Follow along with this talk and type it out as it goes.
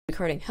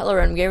recording. Hello,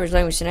 random gamers.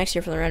 My name is Next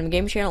here from the Random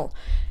Game Channel.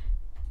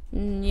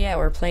 Yeah,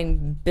 we're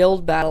playing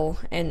Build Battle,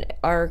 and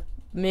our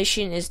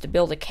mission is to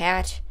build a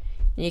cat.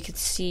 And you can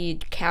see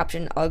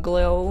Captain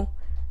Uglo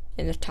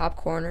in the top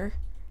corner,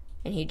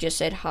 and he just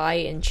said hi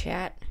in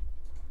chat.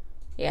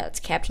 Yeah, it's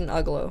Captain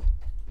Uglo.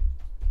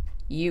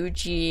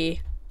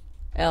 Uglo.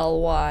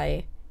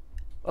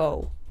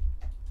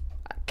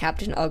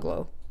 Captain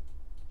Uglo.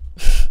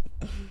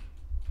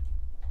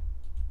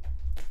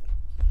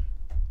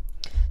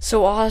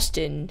 So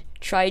Austin,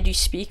 try to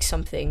speak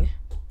something.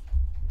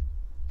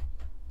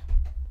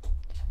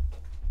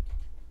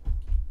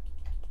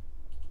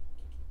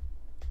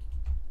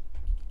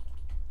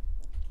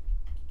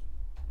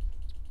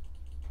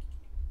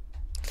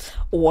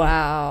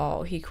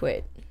 Wow, he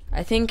quit.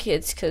 I think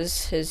it's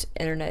because his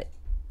internet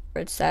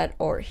reads that,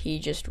 or he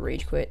just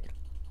rage quit.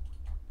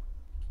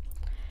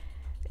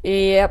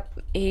 Yep,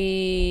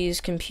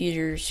 his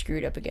computer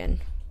screwed up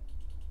again.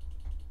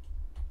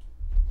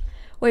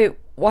 Wait,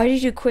 why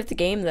did you quit the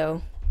game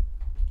though?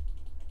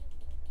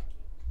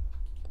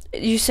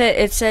 You said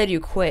it said you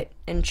quit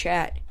in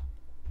chat.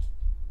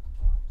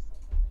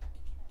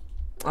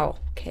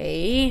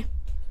 Okay.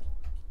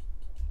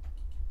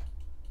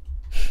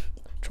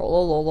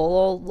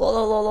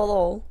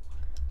 Trollolololololololol.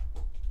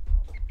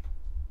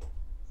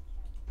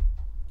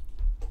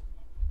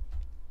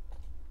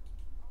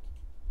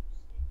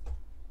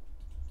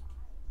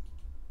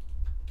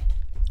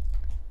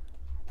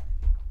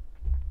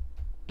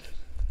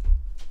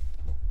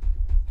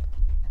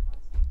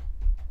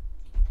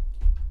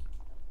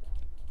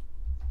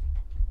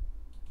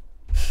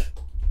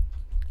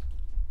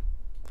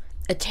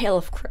 A tale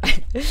of crap.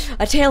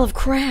 A tale of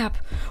crap.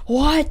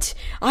 What?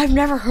 I've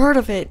never heard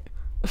of it.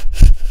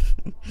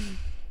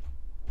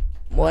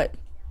 What?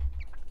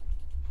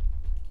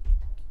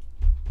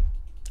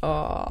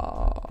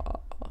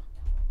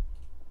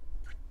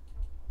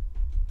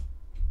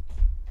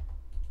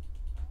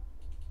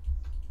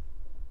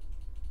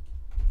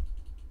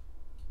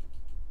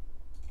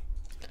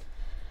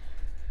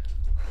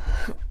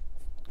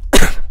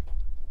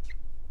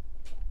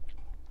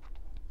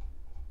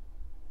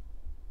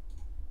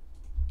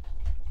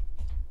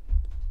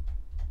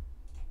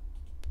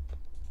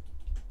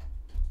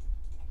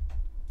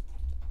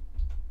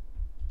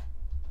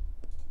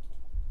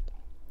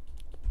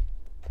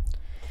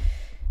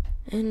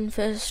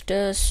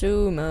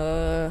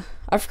 Infestasuma.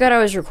 I forgot I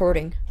was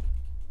recording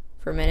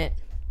for a minute.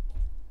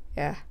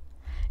 Yeah.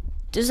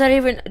 Does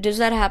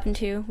that happen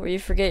to you, where you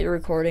forget you're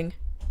recording?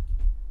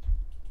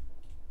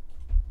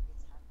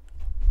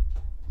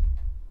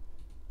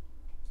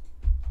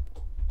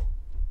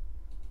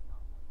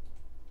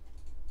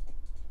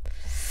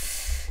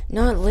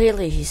 Not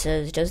lately, he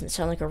says. Doesn't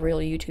sound like a real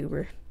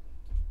YouTuber.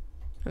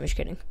 I'm just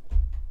kidding.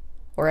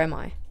 Or am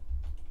I?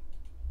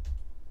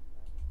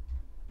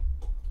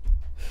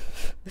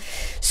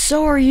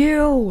 So are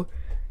you!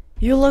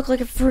 You look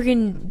like a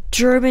friggin'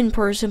 German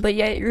person, but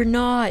yet you're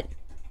not.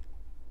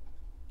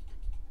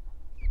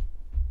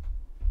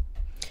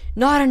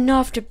 Not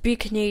enough to be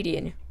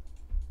Canadian.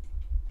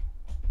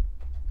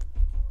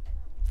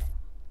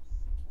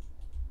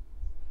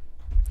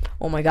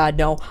 Oh my god,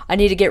 no. I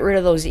need to get rid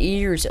of those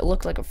ears. It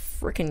looked like a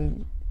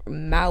frickin'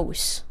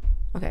 mouse.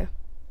 Okay.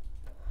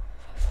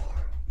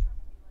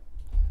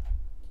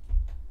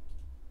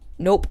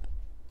 Nope.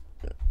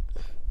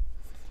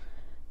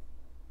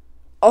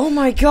 Oh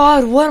my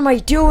god, what am I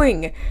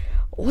doing?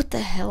 What the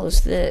hell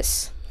is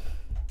this?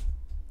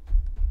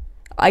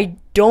 I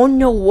don't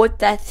know what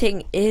that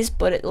thing is,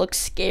 but it looks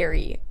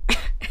scary.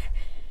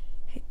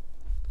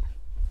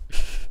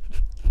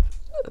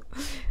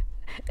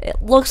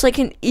 It looks like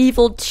an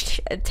evil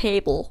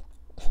table.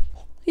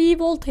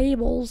 Evil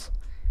tables.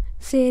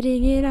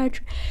 Sitting in a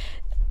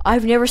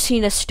I've never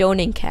seen a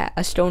stone cat.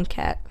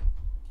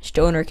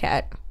 Stoner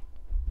cat.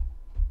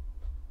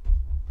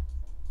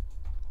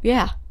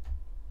 Yeah.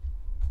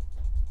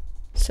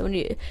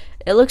 It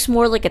looks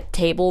more like a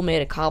table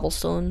made of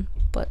cobblestone,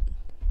 but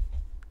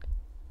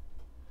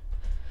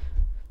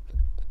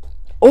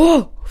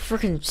oh,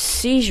 freaking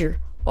seizure!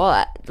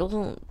 Oh,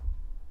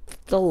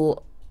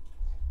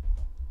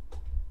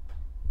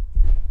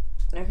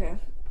 okay.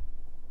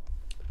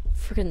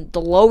 Freaking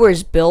the lower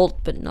is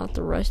built, but not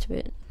the rest of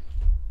it.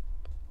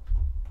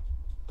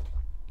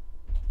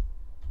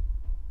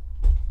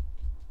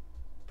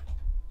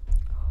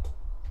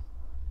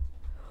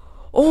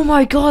 Oh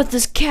my god,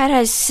 this cat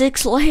has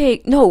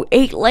 8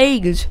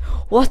 legs.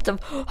 What the?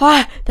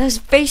 That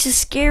face is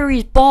scary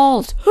as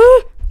balls.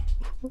 I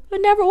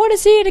never want to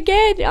see it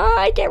again.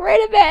 Get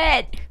rid of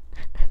it.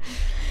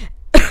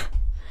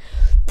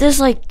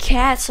 This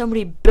cat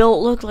somebody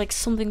built looked like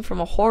something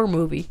from a horror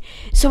movie.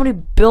 Somebody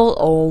built,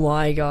 oh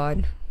my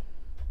god.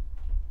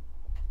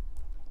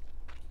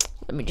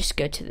 Let me just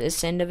go to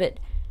this end of it.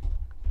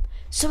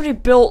 Somebody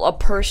built a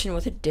person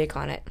with a dick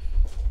on it.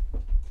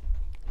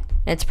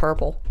 And it's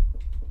purple.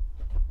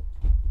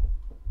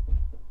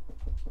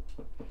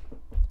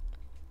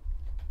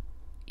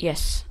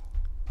 Yes.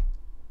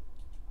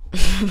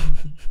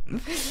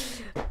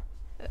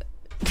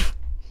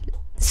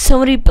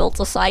 Somebody built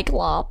a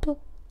cyclop.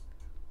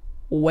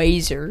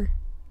 Wazer.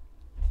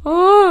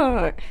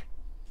 Oh,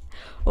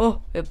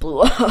 oh, it blew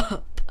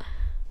up.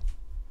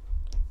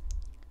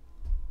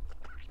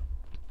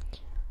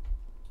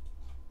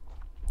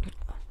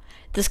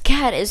 This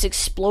cat is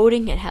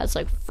exploding. It has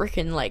like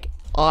freaking like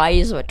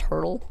eyes of a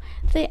turtle.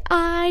 The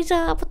eyes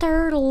of a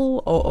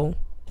turtle. Oh.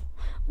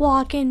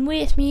 Walking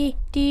with me.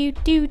 Do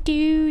do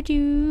do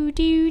do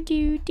do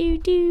do do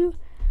do.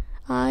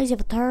 Eyes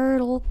of a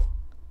turtle.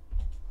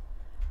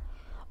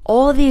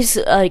 All of these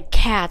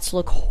cats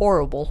look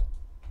horrible.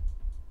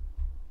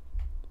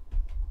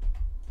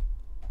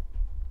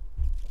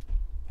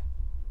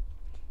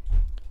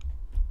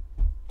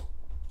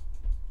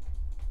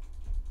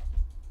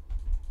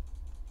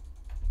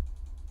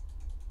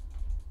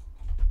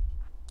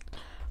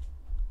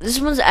 This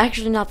one's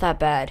actually not that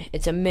bad.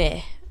 It's a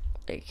meh.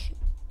 Like,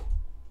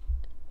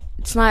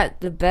 it's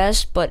not the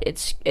best, but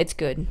it's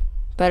good.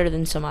 Better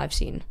than some I've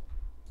seen.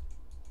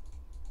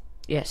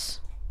 Yes.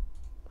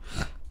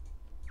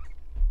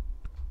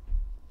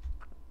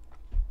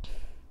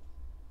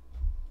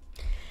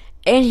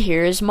 And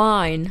here's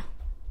mine.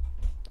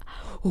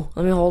 Ooh,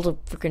 let me hold a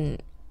freaking.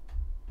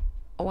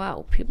 Oh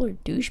wow, people are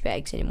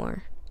douchebags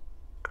anymore.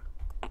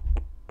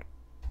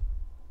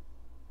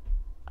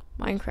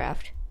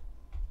 Minecraft.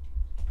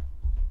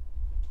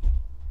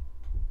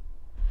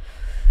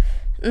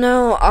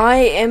 No, I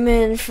am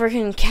in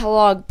freaking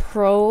Kellogg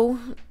Pro.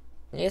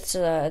 It's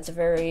a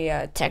very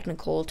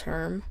technical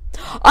term.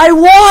 I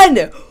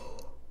won!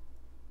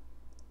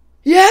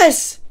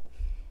 Yes!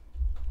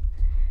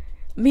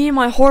 Me and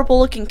my horrible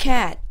looking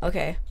cat.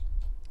 Okay.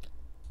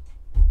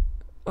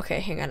 Okay,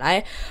 hang on.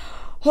 I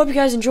hope you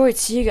guys enjoyed.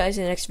 See you guys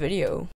in the next video.